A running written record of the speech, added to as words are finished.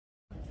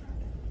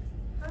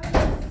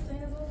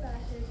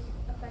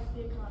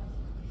the economy.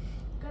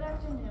 Good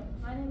afternoon.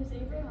 My name is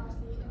Avery,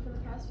 and for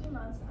the past few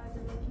months, I've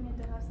been looking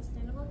into how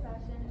sustainable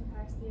fashion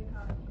impacts the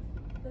economy.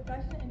 The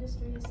fashion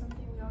industry is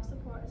something we all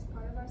support as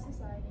part of our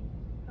society.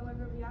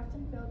 However, we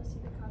often fail to see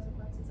the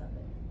consequences of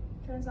it.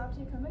 Trends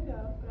often come and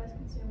go, but as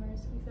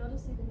consumers, we fail to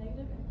see the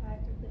negative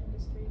impact of the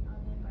industry on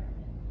the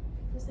environment.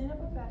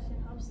 Sustainable fashion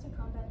helps to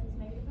combat these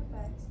negative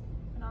effects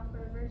and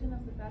offer a version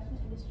of the fashion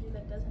industry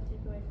that doesn't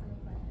take away from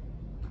the planet.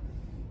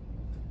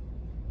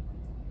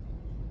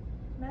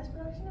 Mass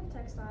production of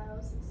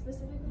textiles,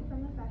 specifically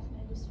from the fashion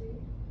industry,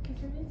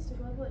 contributes to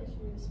global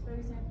issues, for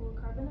example,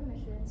 carbon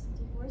emissions,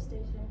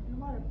 deforestation, and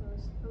water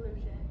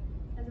pollution,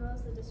 as well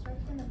as the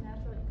destruction of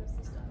natural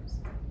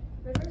ecosystems.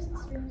 Rivers and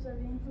streams are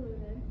being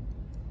polluted,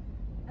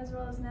 as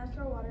well as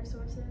natural water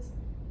sources.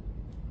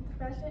 The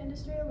fashion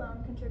industry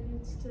alone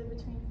contributes to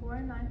between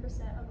 4 and 9%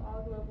 of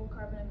all global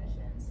carbon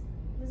emissions.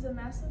 This is a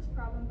massive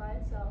problem by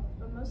itself,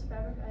 but most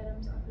fabric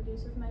items are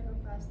produced with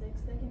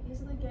microplastics that can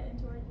easily get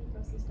into our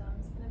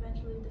ecosystems and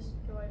eventually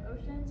destroy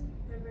oceans,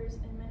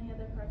 rivers, and many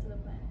other parts of the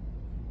planet.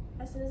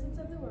 As citizens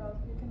of the world,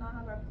 we cannot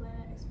have our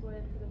planet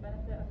exploited for the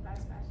benefit of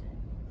fast fashion.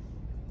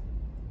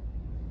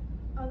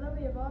 Although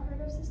we have all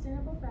heard of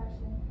sustainable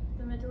fashion,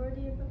 the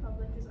majority of the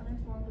public is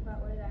uninformed about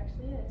what it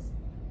actually is.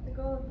 The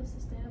goal of the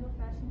sustainable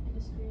fashion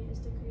industry is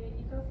to create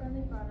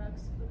eco-friendly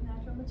products with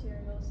natural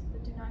materials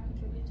that do not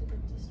contribute to the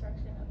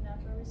destruction of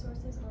natural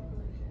resources or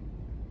pollution.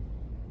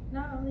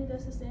 Not only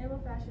does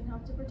sustainable fashion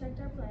help to protect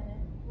our planet,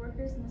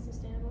 workers in the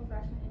sustainable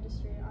fashion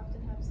industry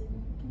often have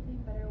significantly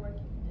better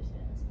working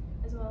conditions,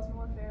 as well as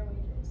more fair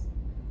wages.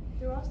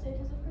 Through all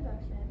stages of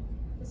production,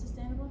 the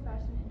sustainable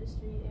fashion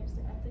industry aims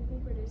to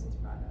ethically produce its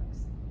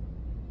products.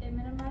 It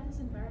minimizes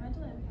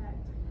environmental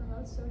impact,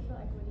 promotes social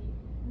equity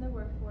in the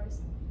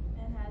workforce,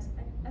 and has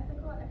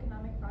ethical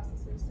economic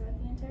processes throughout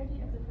the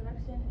entirety of the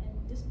production and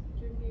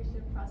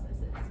distribution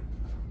processes.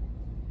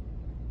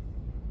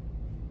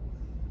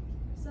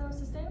 So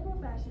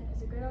sustainable fashion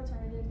is a great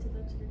alternative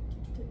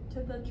to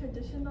the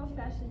traditional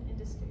fashion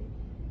industry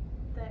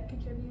that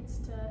contributes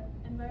to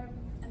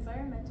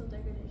environmental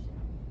degradation.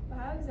 But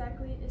how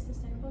exactly is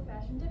sustainable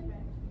fashion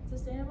different?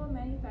 Sustainable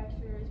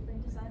manufacturers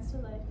bring designs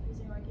to life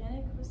using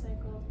organic,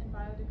 recycled, and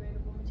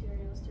biodegradable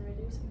materials to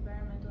reduce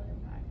environmental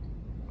impact.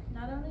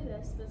 Not only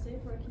this, but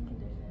safe working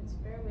conditions,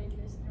 fair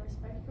wages, and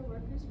respect for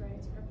workers'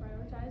 rights are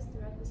prioritized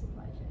throughout the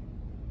supply chain.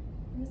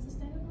 In the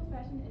sustainable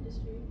fashion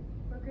industry,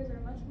 workers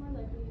are much more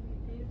likely to be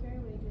paid fair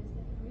wages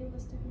that can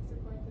realistically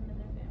support them and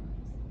their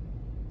families.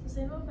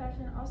 Sustainable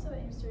fashion also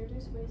aims to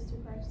reduce waste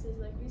through practices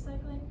like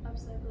recycling,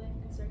 upcycling,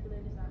 and circular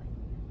design.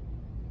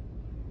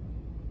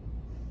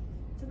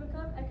 To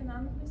become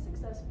economically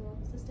successful,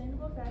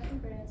 sustainable fashion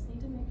brands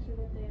need to make sure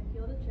that they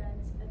appeal to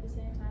trends at the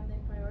same time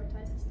they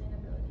prioritize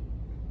sustainability.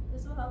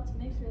 This will help to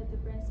make sure that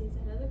the brand stays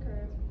ahead of the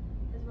curve,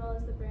 as well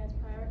as the brands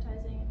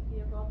prioritizing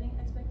the evolving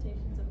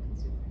expectations of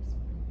consumers.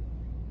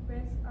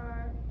 Brands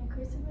are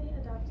increasingly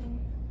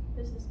adopting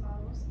business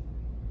models,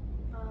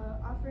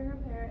 offering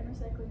repair and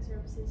recycling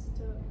services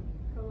to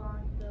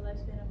prolong the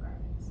lifespan of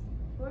garments.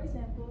 For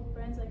example,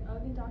 brands like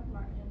UGG and Doc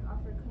Martin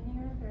offer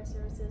cleaning and repair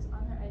services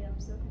on their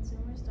items so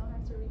consumers don't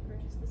have to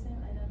repurchase the same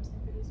items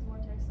and produce more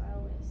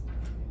textile waste.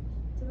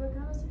 To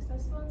become a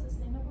successful and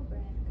sustainable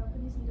brand,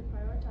 companies need to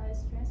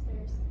prioritize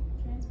transparency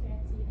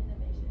and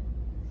innovation.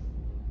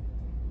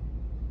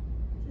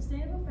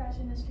 Sustainable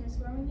fashion is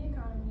transforming the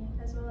economy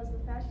as well as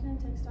the fashion and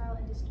textile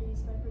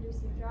industries by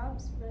producing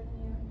jobs,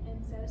 revenue,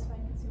 and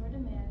satisfying consumer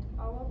demand,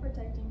 all while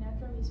protecting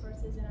natural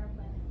resources in our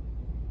planet.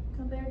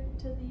 Compared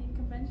to the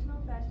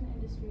conventional fashion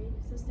industry,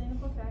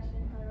 sustainable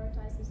fashion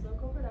prioritizes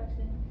local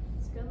production,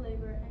 skilled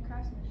labor, and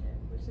craftsmanship,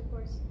 which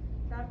supports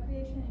job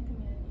creation and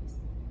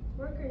communities.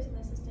 Workers in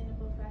the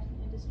sustainable fashion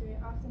industry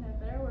often have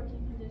better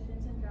working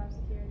conditions and job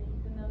security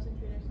than those in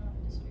traditional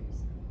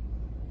industries.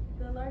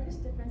 The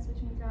largest difference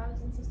between jobs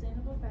in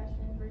sustainable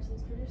fashion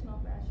versus traditional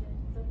fashion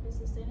is that the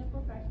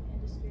sustainable fashion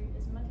industry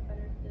is much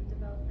better for the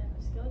development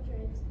of skilled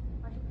trades,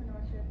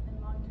 entrepreneurship, and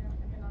long-term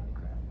economic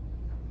growth.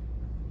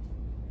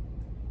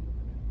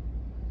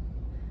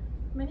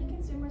 Many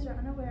consumers are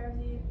unaware of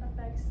the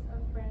effects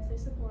of brands they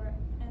support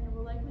and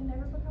will likely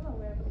never become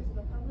aware because of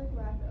the public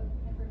lack of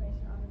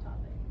information on the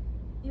topic.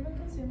 Even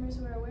consumers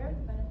who are aware of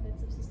the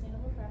benefits of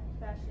sustainable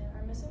fashion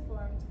are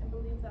misinformed and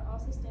believe that all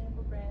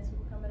sustainable brands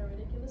will come at a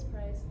ridiculous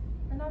price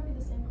or not be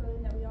the same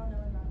clothing that we all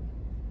know and love.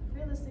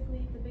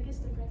 Realistically, the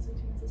biggest difference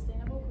between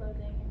sustainable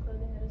clothing and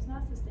clothing that is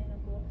not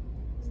sustainable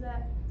is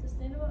that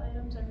sustainable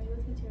items are made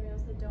with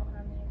materials that don't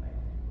harm the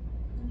environment.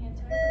 In the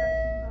entire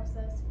production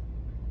process.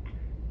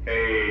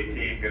 Hey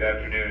team, good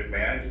afternoon.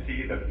 May I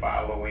see the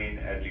following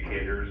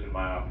educators in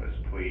my office,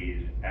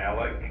 please?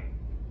 Alec,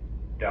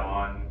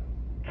 Don,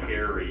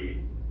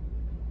 Carrie,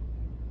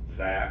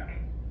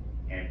 Zach,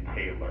 and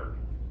Taylor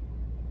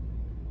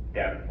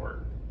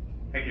Davenport.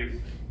 Thank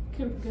you.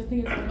 Good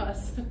thing it's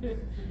us.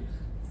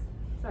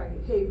 Sorry,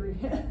 Avery.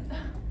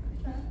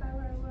 That's not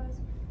where I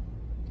was.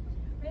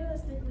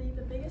 Realistically,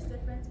 the biggest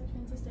difference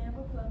between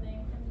sustainable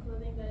clothing and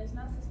clothing that is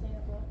not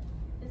sustainable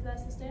is that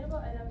sustainable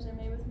items are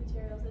made with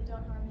materials that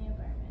don't harm the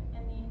environment, and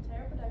and the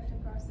entire production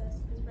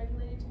process is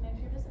regulated to make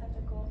sure it is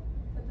ethical,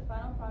 but the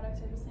final products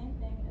are the same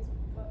thing as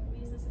what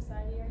we as a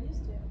society are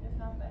used to, if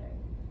not better.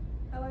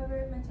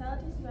 However,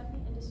 mentalities about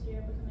the industry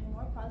are becoming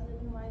more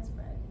positive and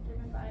widespread,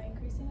 driven by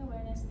increasing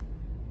awareness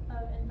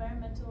of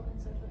environmental and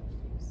social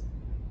issues.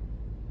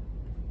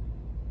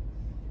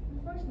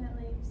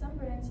 Unfortunately, some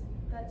brands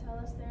that tell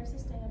us they are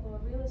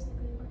sustainable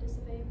realistically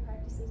participate in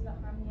practices that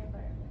harm the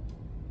environment.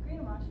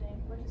 Greenwashing,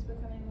 which is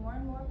becoming more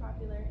and more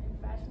popular in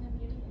fashion and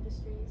beauty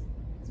industries,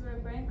 is where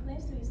a brand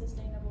claims to be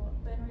sustainable,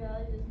 but in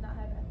reality does not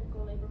have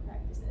ethical labor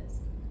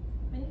practices.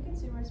 Many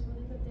consumers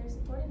believe that they are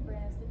supporting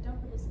brands that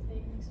don't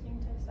participate in extreme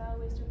textile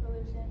waste or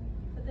pollution,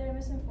 but they are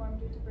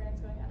misinformed due to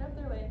brands going out of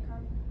their way to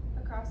come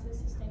across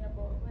as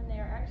sustainable when they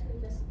are actually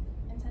just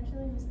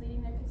intentionally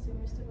misleading their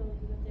consumers to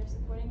believe that they are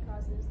supporting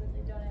causes that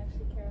they don't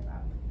actually care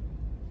about.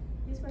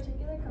 These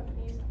particular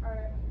companies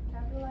are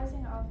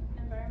capitalizing off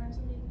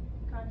environmentally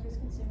conscious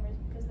consumers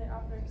because they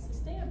offer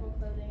sustainable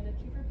clothing at a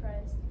cheaper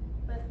price,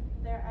 but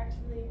they're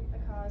actually a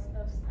cause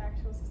of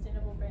actual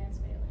sustainable brands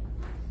failing.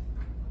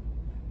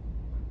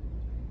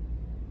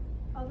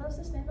 Although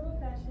sustainable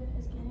fashion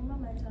is gaining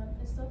momentum,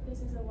 it still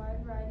faces a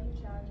wide variety of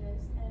challenges,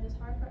 and it is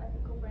hard for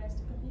ethical brands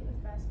to compete with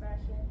fast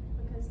fashion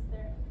because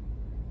their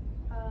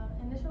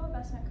initial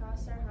investment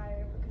costs are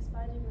higher, because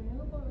finding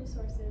renewable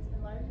resources in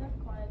large enough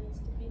quantities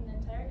to feed an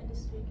entire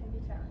industry can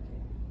be challenging.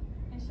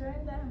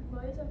 Ensuring that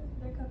employees of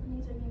their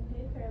companies are being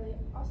paid fairly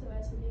also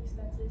adds to the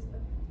expenses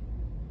of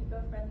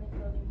eco-friendly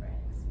clothing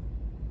brands.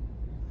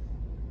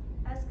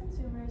 As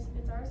consumers,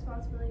 it's our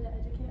responsibility to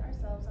educate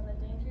ourselves on the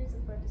dangers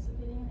of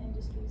participating in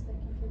industries that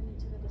contribute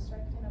to the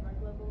destruction of our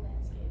global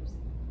landscapes.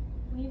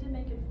 We need to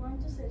make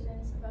informed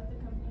decisions about the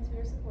companies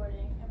we are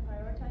supporting and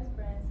prioritize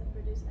brands that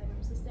produce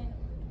items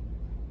sustainably.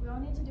 We all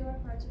need to do our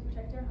part to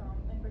protect our home,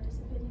 and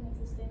participating in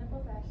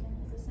sustainable fashion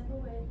is a simple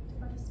way to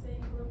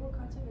participate in global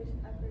conservation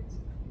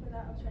efforts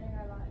without upturning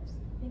our lives.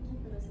 Thank you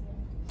for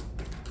listening.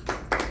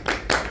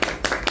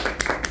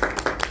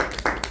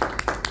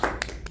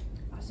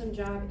 Awesome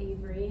job,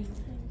 Avery.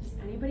 Does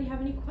anybody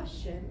have any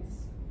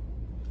questions?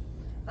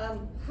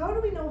 How do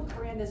we know if a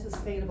brand is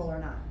sustainable or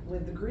not?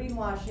 With the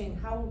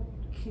greenwashing, how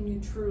can you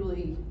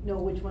truly know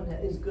which one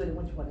is good and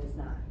which one is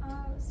not?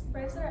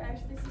 Brands that are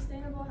actually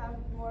sustainable have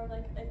more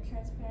like a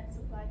transparent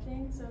supply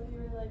chain. So if you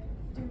were like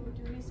do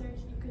research,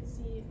 you could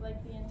see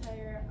like the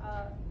entire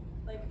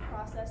like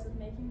process of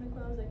making the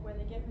clothes, like where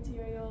they get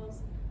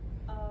materials,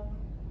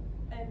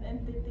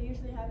 and they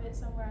usually have it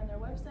somewhere on their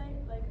website.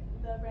 Like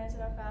the brands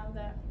that I've found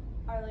that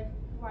are like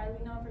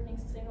widely known for being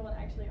sustainable and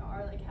actually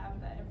are like have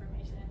that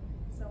information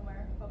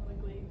somewhere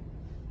publicly.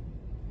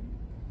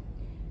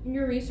 In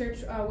your research,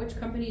 which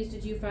companies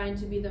did you find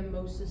to be the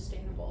most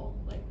sustainable?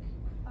 Like,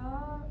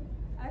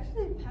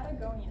 actually,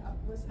 Patagonia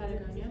was a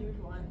huge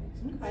one.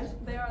 Okay.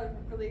 They are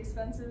really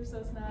expensive, so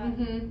it's not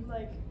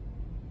like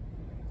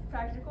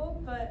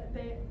practical. But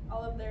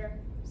all of their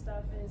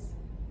stuff is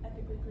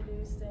ethically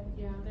produced,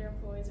 and their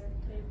employees are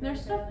paid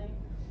fairly.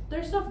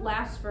 Their stuff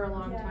lasts for a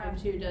long time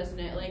too, doesn't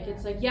it? Like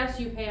it's like, yes,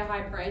 you pay a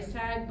high price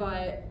tag,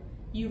 but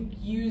you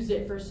use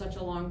it for such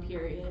a long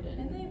period.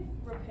 And they have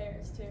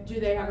repairs too. Do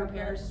they have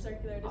repairs?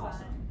 Circular design.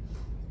 Awesome.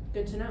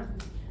 Good to know.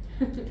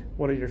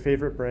 What are your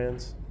favorite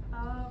brands?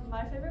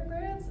 My favorite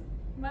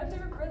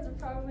brands are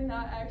probably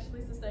not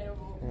actually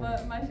sustainable,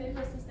 but my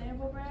favorite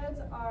sustainable brands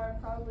are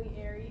probably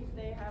Avery.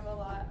 They have a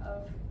lot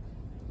of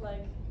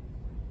like,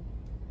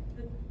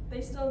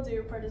 they still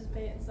do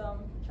participate in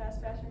some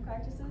fast fashion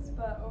practices,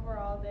 but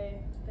overall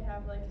they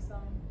have like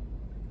some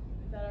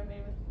that are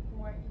made with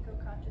more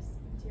eco-conscious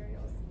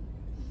materials.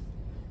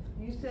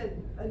 You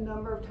said a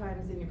number of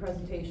times in your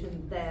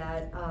presentation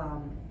that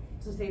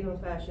sustainable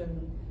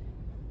fashion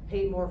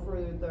paid more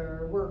for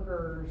their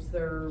workers,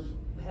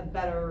 have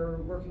better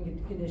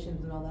working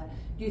conditions and all that.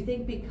 Do you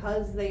think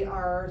because they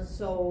are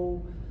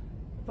so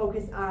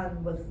focused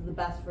on what's the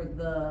best for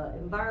the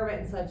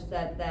environment and such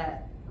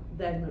that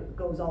then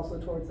goes also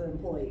towards the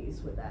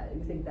employees with that?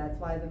 You think that's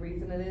why the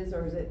reason it is,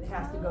 or is it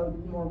has to go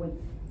more with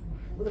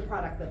the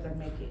product that they're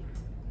making?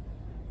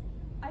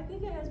 I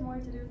think it has more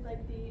to do with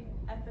like the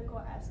ethical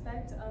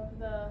aspect of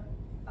the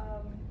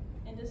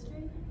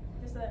industry.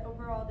 Just that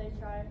overall they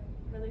try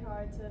really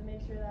hard to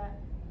make sure that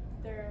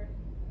their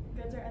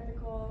goods are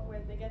ethical,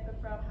 where they get them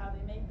from, how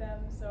they make them.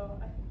 So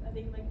I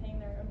think like paying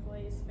their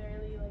employees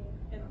fairly, like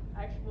in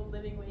actual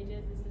living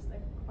wages, is just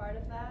like part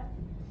of that.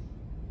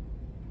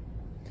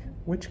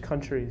 Which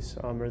countries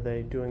are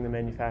they doing the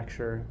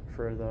manufacture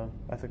for the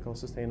ethical,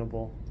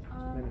 sustainable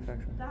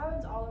manufacturing? That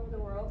happens all over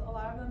the world. A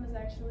lot of them is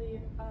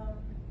actually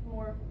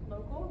more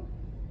local,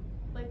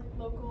 like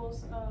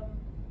locals.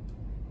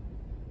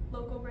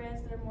 Local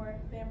brands that are more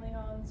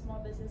family-owned,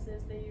 small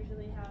businesses, they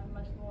usually have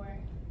much more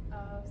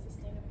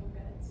sustainable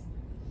goods.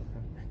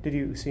 Okay. Did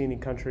you see any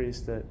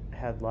countries that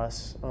had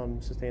less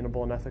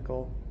sustainable and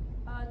ethical?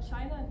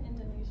 China and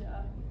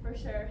Indonesia, for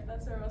sure.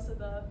 That's where most of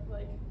the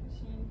like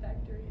machine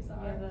factories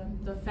are. Yeah,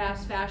 the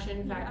fast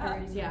fashion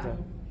factories. Yeah.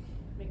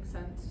 Makes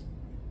sense.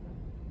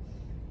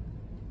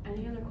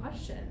 Any other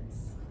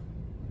questions?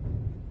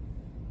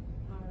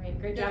 All right,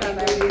 Great job, Good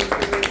job, Avery.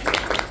 Avery.